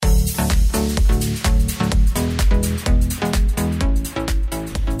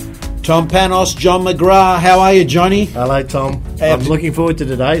Tom Panos, John McGrath. How are you, Johnny? Hello, Tom. I'm looking forward to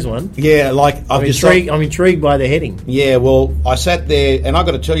today's one. Yeah, I'm intrigued by the heading. Yeah, well, I sat there, and I've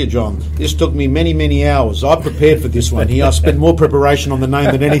got to tell you, John, this took me many, many hours. I prepared for this one here. I spent more preparation on the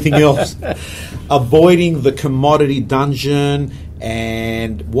name than anything else. Avoiding the commodity dungeon.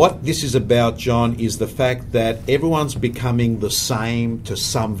 And what this is about, John, is the fact that everyone's becoming the same to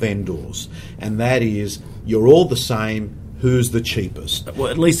some vendors. And that is, you're all the same. Who's the cheapest? Well,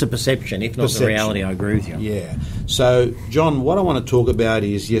 at least a perception, if not the reality. I agree with you. Yeah. So, John, what I want to talk about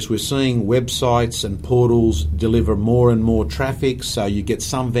is, yes, we're seeing websites and portals deliver more and more traffic. So you get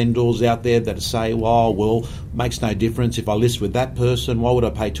some vendors out there that say, well, makes no difference if I list with that person. Why would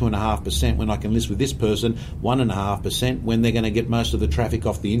I pay 2.5% when I can list with this person 1.5% when they're going to get most of the traffic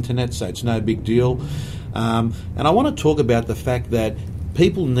off the internet? So it's no big deal. And I want to talk about the fact that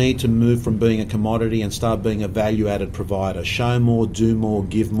people need to move from being a commodity and start being a value-added provider. Show more, do more,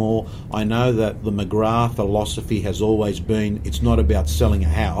 give more. I know that the McGrath philosophy has always been, it's not about selling a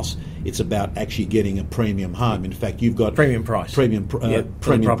house, it's about actually getting a premium home. In fact, you've got premium price. Premium price.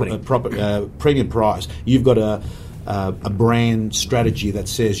 You've got a brand strategy that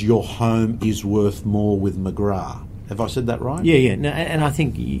says your home is worth more with McGrath. Have I said that right? Yeah. No, and I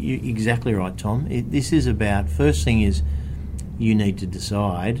think you're exactly right, Tom. This is about, first thing is, you need to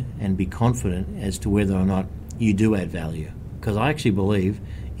decide and be confident as to whether or not you do add value. Because I actually believe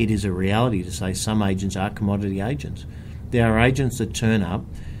it is a reality to say some agents are commodity agents. There are agents that turn up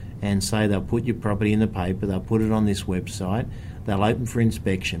and say they'll put your property in the paper, they'll put it on this website, they'll open for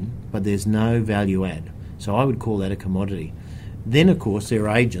inspection, but there's no value add. So I would call that a commodity. Then, of course, there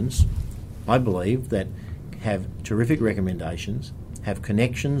are agents, I believe, that have terrific recommendations, have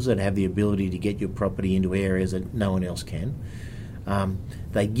connections that have the ability to get your property into areas that no one else can.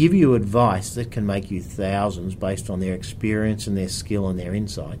 They give you advice that can make you thousands based on their experience and their skill and their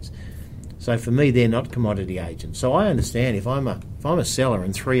insights. So for me, they're not commodity agents. So I understand if I'm a seller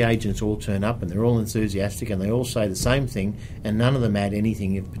and 3 agents all turn up and they're all enthusiastic and they all say the same thing and none of them add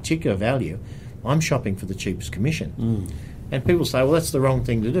anything of particular value, I'm shopping for the cheapest commission. And people say, well, that's the wrong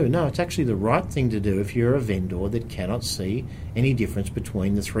thing to do. No, it's actually the right thing to do if you're a vendor that cannot see any difference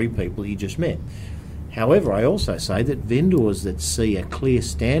between the 3 people you just met. However, I also say that vendors that see a clear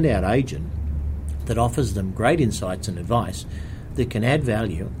standout agent that offers them great insights and advice that can add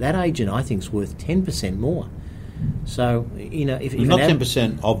value, that agent I think is worth 10% more. So, if not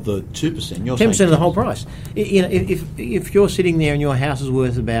 10% of the 2%, you're 10% of the whole price. If you're sitting there and your house is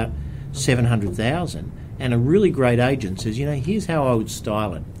worth about $700,000 and a really great agent says, here's how I would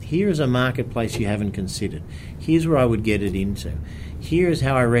style it. Here is a marketplace you haven't considered. Here's where I would get it into. Here's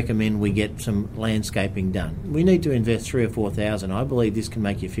how I recommend we get some landscaping done. We need to invest $3,000 or $4,000. I believe this can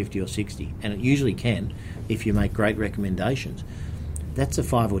make you 50 or 60, and it usually can if you make great recommendations. That's a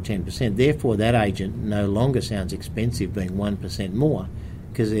 5 or 10%. Therefore, that agent no longer sounds expensive, being 1% more,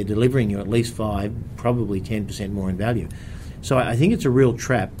 because they're delivering you at least 5, probably 10% more in value. So I think it's a real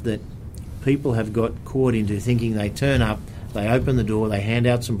trap that people have got caught into thinking they turn up, they open the door, they hand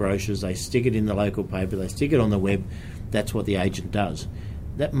out some brochures, they stick it in the local paper, they stick it on the web. That's what the agent does.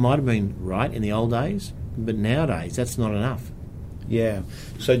 That might have been right in the old days, but nowadays that's not enough. Yeah.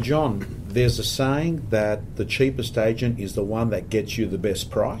 So, John, there's a saying that the cheapest agent is the one that gets you the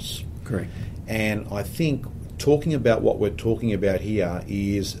best price. Correct. And I think talking about what we're talking about here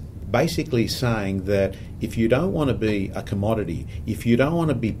is basically saying that if you don't want to be a commodity, if you don't want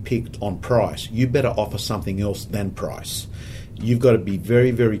to be picked on price, you better offer something else than price. You've got to be very,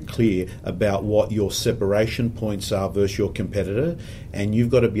 very clear about what your separation points are versus your competitor, and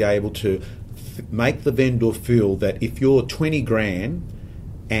you've got to be able to make the vendor feel that if you're 20 grand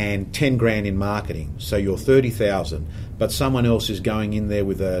and 10 grand in marketing, so you're 30,000, but someone else is going in there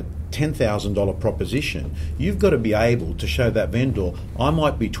with a $10,000 proposition, you've got to be able to show that vendor, I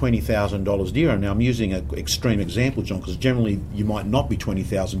might be $20,000 dearer. Now, I'm using an extreme example, John, because generally you might not be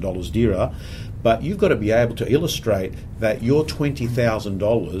 $20,000 dearer, but you've got to be able to illustrate that your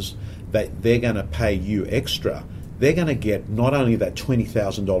 $20,000 that they're going to pay you extra, they're going to get not only that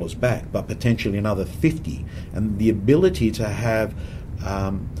 $20,000 back, but potentially another $50,000. And the ability to have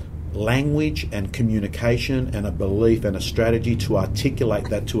language and communication and a belief and a strategy to articulate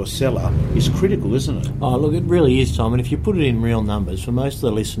that to a seller is critical, isn't it? Oh, look, it really is, Tom. And if you put it in real numbers, for most of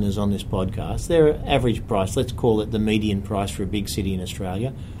the listeners on this podcast, their average price, let's call it the median price for a big city in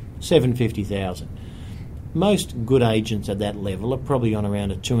Australia, $750,000. Most good agents at that level are probably on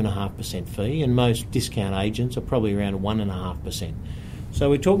around a 2.5% fee, and most discount agents are probably around 1.5%. So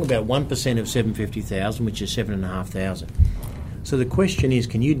we're talking about 1% of $750,000, which is $7,500. So the question is,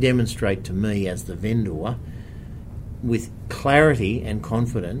 can you demonstrate to me as the vendor with clarity and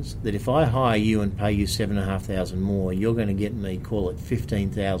confidence that if I hire you and pay you $7,500 more, you're going to get me, call it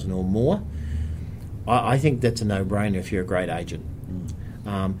 $15,000 or more. I think that's a no-brainer if you're a great agent.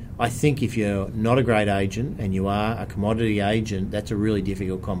 I think if you're not a great agent and you are a commodity agent, that's a really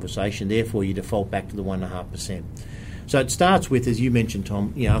difficult conversation. Therefore, you default back to the 1.5%. So it starts with, as you mentioned,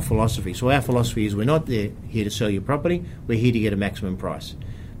 Tom, a philosophy. So our philosophy is we're not here to sell your property. We're here to get a maximum price.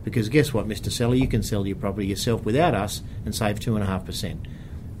 Because guess what, Mr. Seller, you can sell your property yourself without us and save 2.5%.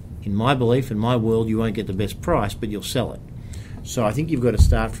 In my belief, in my world, you won't get the best price, but you'll sell it. So I think you've got to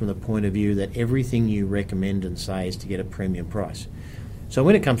start from the point of view that everything you recommend and say is to get a premium price. So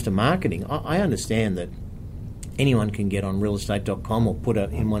when it comes to marketing, I understand that anyone can get on realestate.com or put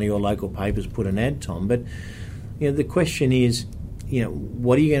in one of your local papers, put an ad, Tom. But the question is,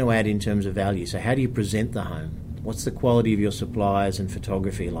 what are you going to add in terms of value? So how do you present the home? What's the quality of your suppliers and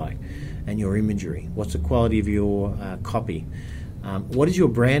photography like, and your imagery? What's the quality of your copy? What is your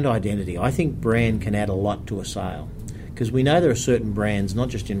brand identity? I think brand can add a lot to a sale, because we know there are certain brands, not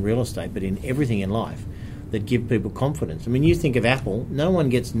just in real estate, but in everything in life, that give people confidence. I mean, you think of Apple, no one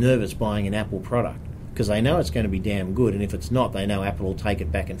gets nervous buying an Apple product because they know it's going to be damn good, and if it's not, they know Apple will take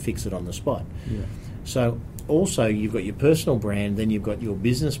it back and fix it on the spot. Yeah. So also you've got your personal brand, then you've got your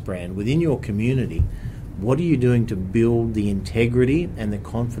business brand. Within your community, what are you doing to build the integrity and the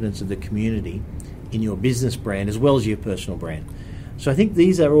confidence of the community in your business brand as well as your personal brand? So I think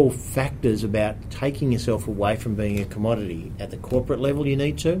these are all factors about taking yourself away from being a commodity. At the corporate level you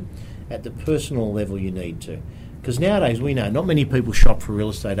need to, at the personal level you need to. Because nowadays we know not many people shop for a real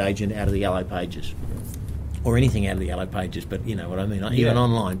estate agent out of the Yellow Pages or anything out of the Yellow Pages, but you know what I mean, even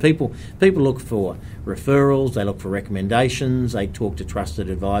online. People look for referrals, they look for recommendations, they talk to trusted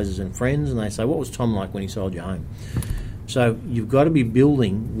advisors and friends, and they say, what was Tom like when he sold your home? So you've got to be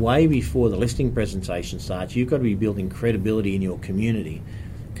building, way before the listing presentation starts, you've got to be building credibility in your community,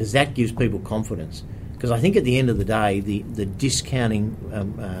 because that gives people confidence. Because I think at the end of the day, the discounting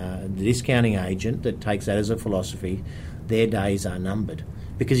agent that takes that as a philosophy, their days are numbered.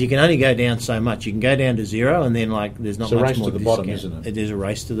 Because you can only go down so much. You can go down to zero, and then there's not much more. It's a race to the bottom, isn't it? It is a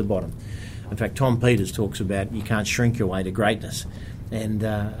race to the bottom. In fact, Tom Peters talks about you can't shrink your way to greatness, and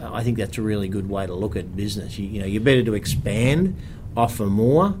I think that's a really good way to look at business. You're better to expand, offer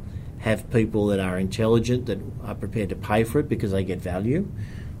more, have people that are intelligent, that are prepared to pay for it because they get value.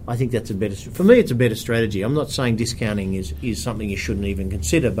 I think that's for me, it's a better strategy. I'm not saying discounting is something you shouldn't even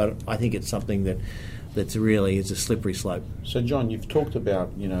consider, but I think it's something that's really is a slippery slope. So, John, you've talked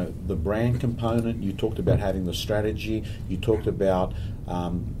about the brand component. You talked about having the strategy. You talked about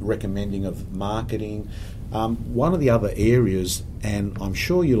recommending of marketing. One of the other areas, and I'm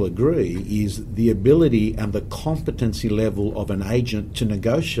sure you'll agree, is the ability and the competency level of an agent to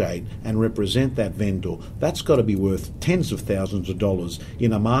negotiate and represent that vendor. That's got to be worth tens of thousands of dollars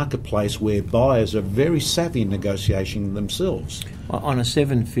in a marketplace where buyers are very savvy in negotiating themselves. On a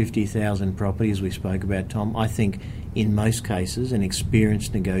 750,000 property, as we spoke about, Tom, I think in most cases an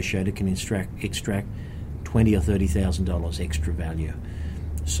experienced negotiator can extract $20,000 or $30,000 extra value.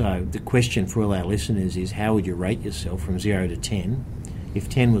 So the question for all our listeners is, how would you rate yourself from 0 to 10? If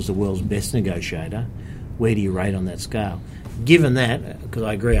 10 was the world's best negotiator, where do you rate on that scale? Given that, because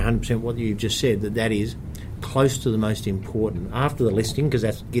I agree 100% what you've just said, that is close to the most important. After the listing, because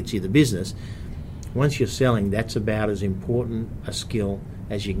that gets you the business, once you're selling, that's about as important a skill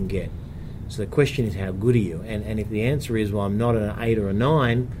as you can get. So the question is, how good are you? And if the answer is, well, I'm not an 8 or a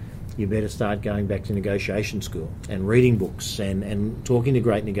 9, you better start going back to negotiation school and reading books and talking to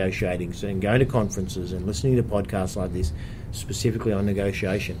great negotiators and going to conferences and listening to podcasts like this specifically on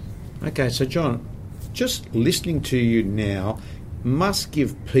negotiation. Okay, so John, just listening to you now must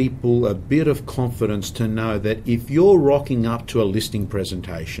give people a bit of confidence to know that if you're rocking up to a listing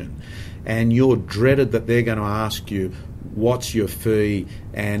presentation and you're dreaded that they're going to ask you what's your fee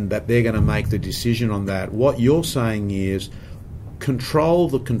and that they're going to make the decision on that, what you're saying is, control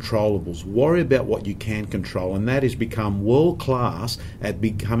the controllables. Worry about what you can control, and that is become world-class at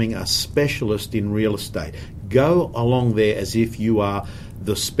becoming a specialist in real estate. Go along there as if you are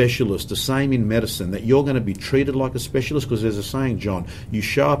the specialist. The same in medicine, that you're going to be treated like a specialist, because there's a saying, John, you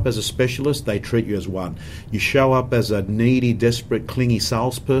show up as a specialist, they treat you as one. You show up as a needy, desperate, clingy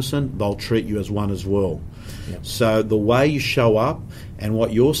salesperson, they'll treat you as one as well. Yep. So the way you show up, and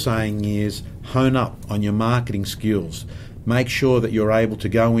what you're saying is hone up on your marketing skills. Make sure that you're able to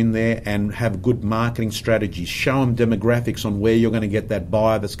go in there and have good marketing strategies. Show them demographics on where you're going to get that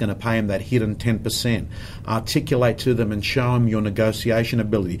buyer that's going to pay them that hidden 10%. Articulate to them and show them your negotiation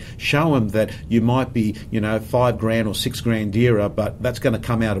ability. Show them that you might be, $5,000 or $6,000 dearer, but that's going to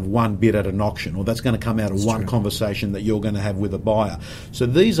come out of one bid at an auction, or that's going to come out of one conversation that you're going to have with a buyer. So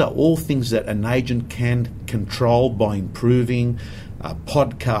these are all things that an agent can control by improving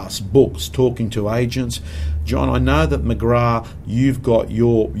podcasts, books, talking to agents. John, I know that McGrath, you've got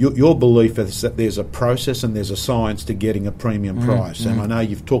your belief is that there's a process and there's a science to getting a premium price. And I know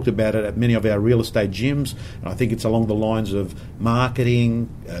you've talked about it at many of our real estate gyms. And I think it's along the lines of marketing,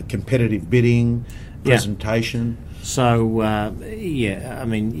 competitive bidding, presentation. So, how do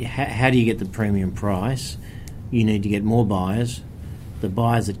you get the premium price? You need to get more buyers. The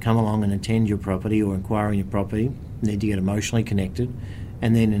buyers that come along and attend your property or inquire on your property need to get emotionally connected,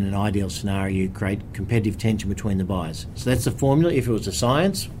 and then in an ideal scenario you create competitive tension between the buyers. So that's the formula. If it was a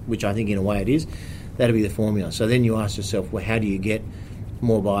science, which I think in a way it is, that'd be the formula. So then you ask yourself, well, how do you get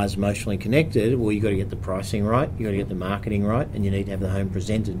more buyers emotionally connected? Well, you've got to get the pricing right, you've got to get the marketing right, and you need to have the home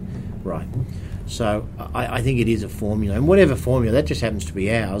presented right. So I think it is a formula, and whatever formula, that just happens to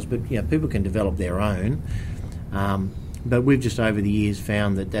be ours, but people can develop their own. But we've just over the years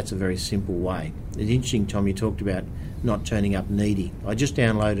found that that's a very simple way. It's interesting, Tom, you talked about not turning up needy. I just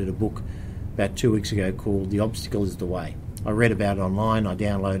downloaded a book about 2 weeks ago called The Obstacle is the Way. I read about it online, I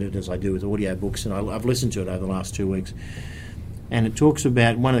downloaded it as I do with audio books, and I've listened to it over the last 2 weeks. And it talks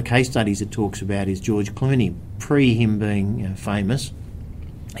about, one of the case studies it talks about is George Clooney. Pre him being famous,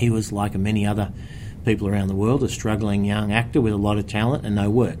 he was, like many other people around the world, a struggling young actor with a lot of talent and no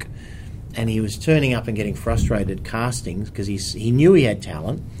work. And he was turning up and getting frustrated at castings because he knew he had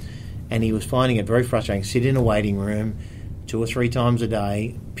talent, and he was finding it very frustrating. Sit in a waiting room 2 or 3 times a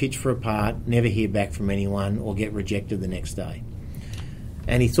day, pitch for a part, never hear back from anyone, or get rejected the next day.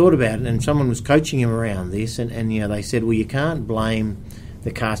 And he thought about it, and someone was coaching him around this, and they said, well, you can't blame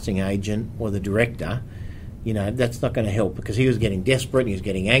the casting agent or the director. That's not going to help, because he was getting desperate and he was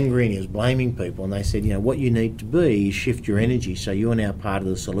getting angry and he was blaming people. And they said, what you need to be is shift your energy so you're now part of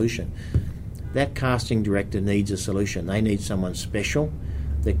the solution. That casting director needs a solution. They need someone special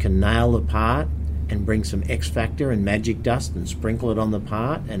that can nail the part and bring some X factor and magic dust and sprinkle it on the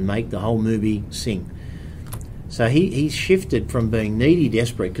part and make the whole movie sing. So he shifted from being needy,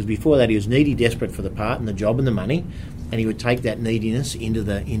 desperate, because before that he was needy, desperate for the part and the job and the money, and he would take that neediness into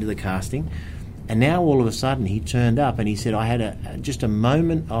the casting. And now all of a sudden he turned up and he said, I had just a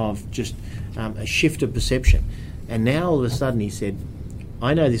moment of a shift of perception. And now all of a sudden he said,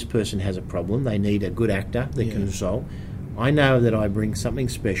 I know this person has a problem. They need a good actor that can resolve. I know that I bring something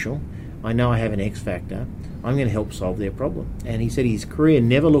special. I know I have an X factor. I'm going to help solve their problem. And he said his career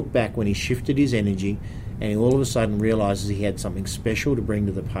never looked back when he shifted his energy and he all of a sudden realises he had something special to bring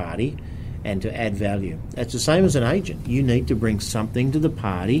to the party and to add value. That's the same as an agent. You need to bring something to the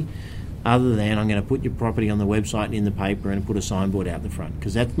party other than I'm going to put your property on the website and in the paper and put a signboard out the front,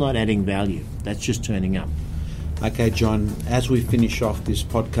 because that's not adding value. That's just turning up. Okay, John, as we finish off this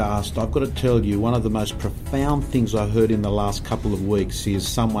podcast, I've got to tell you one of the most profound things I heard in the last couple of weeks is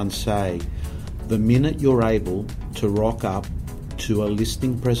someone say, the minute you're able to rock up to a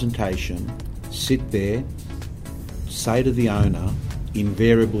listing presentation, sit there, say to the owner,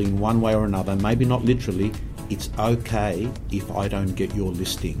 invariably in one way or another, maybe not literally, it's okay if I don't get your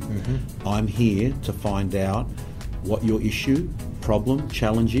listing. Mm-hmm. I'm here to find out what your issue, problem,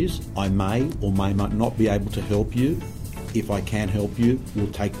 challenge is. I may or may not be able to help you. If I can help you,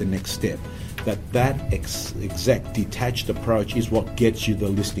 we'll take the next step. That exact detached approach is what gets you the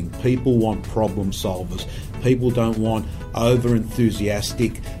listing. People want problem solvers. People don't want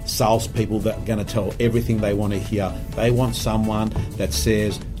over-enthusiastic salespeople that are going to tell everything they want to hear. They want someone that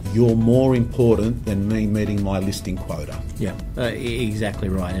says, you're more important than me meeting my listing quota. Yeah, exactly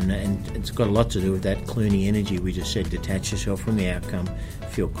right. And it's got a lot to do with that Clooney energy we just said. Detach yourself from the outcome,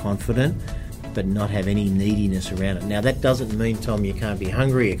 feel confident, but not have any neediness around it. Now, that doesn't mean, Tom, you can't be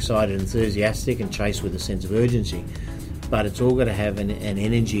hungry, excited, enthusiastic, and chase with a sense of urgency. But it's all got to have an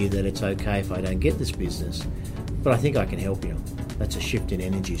energy that it's okay if I don't get this business, but I think I can help you. That's a shift in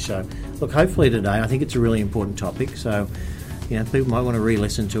energy. So, look, hopefully today, I think it's a really important topic. So, people might want to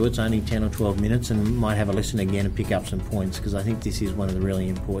re-listen to it. It's only 10 or 12 minutes and might have a listen again and pick up some points, because I think this is one of the really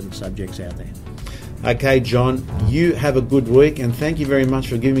important subjects out there. Okay, John, you have a good week, and thank you very much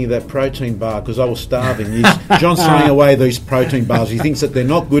for giving me that protein bar, because I was starving. John's throwing away these protein bars. He thinks that they're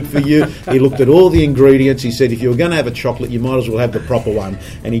not good for you. He looked at all the ingredients. He said, if you were going to have a chocolate, you might as well have the proper one,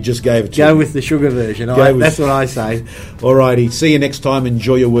 and he just gave it to you. Go with the sugar version. That's what I say. All righty. See you next time.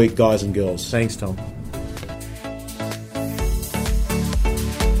 Enjoy your week, guys and girls. Thanks, Tom.